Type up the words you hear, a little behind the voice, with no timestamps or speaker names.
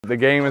The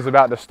game is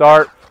about to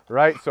start,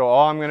 right? So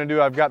all I'm gonna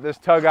do, I've got this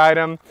tug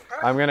item.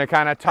 I'm gonna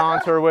kind of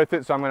taunt her with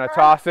it. So I'm gonna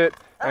toss it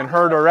in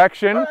her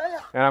direction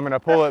and I'm gonna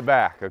pull it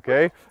back,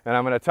 okay? And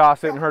I'm gonna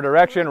toss it in her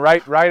direction,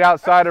 right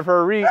outside of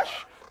her reach.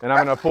 And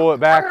I'm gonna pull it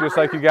back just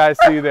like you guys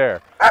see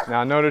there.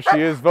 Now notice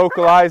she is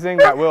vocalizing.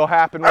 That will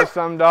happen with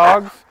some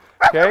dogs,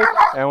 okay?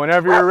 And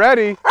whenever you're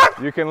ready,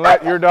 you can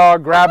let your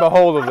dog grab a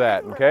hold of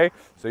that, okay?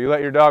 So you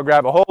let your dog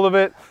grab a hold of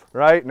it,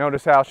 right?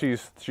 Notice how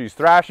she's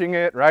thrashing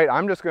it, right?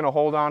 I'm just gonna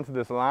hold on to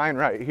this line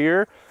right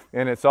here.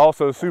 And it's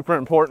also super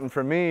important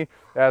for me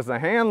as the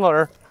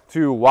handler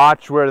to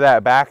watch where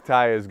that back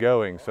tie is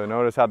going. So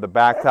notice how the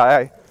back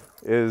tie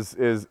is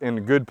in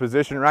a good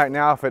position right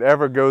now. If it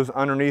ever goes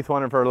underneath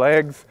one of her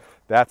legs,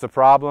 that's a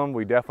problem.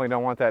 We definitely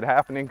don't want that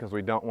happening because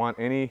we don't want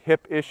any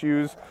hip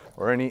issues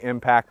or any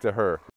impact to her.